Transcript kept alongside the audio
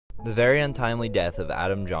The very untimely death of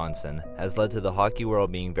Adam Johnson has led to the hockey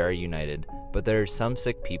world being very united, but there are some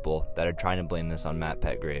sick people that are trying to blame this on Matt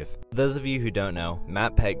Petgrave. For those of you who don't know,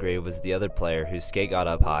 Matt Petgrave was the other player whose skate got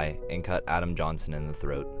up high and cut Adam Johnson in the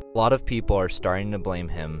throat. A lot of people are starting to blame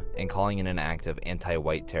him and calling it an act of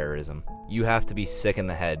anti-white terrorism. You have to be sick in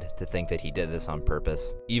the head to think that he did this on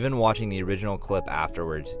purpose. Even watching the original clip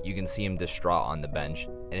afterwards, you can see him distraught on the bench,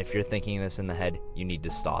 and if you're thinking this in the head, you need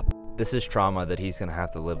to stop. This is trauma that he's going to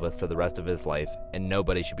have to live with for the rest of his life, and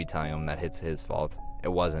nobody should be telling him that it's his fault. It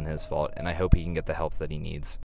wasn't his fault, and I hope he can get the help that he needs.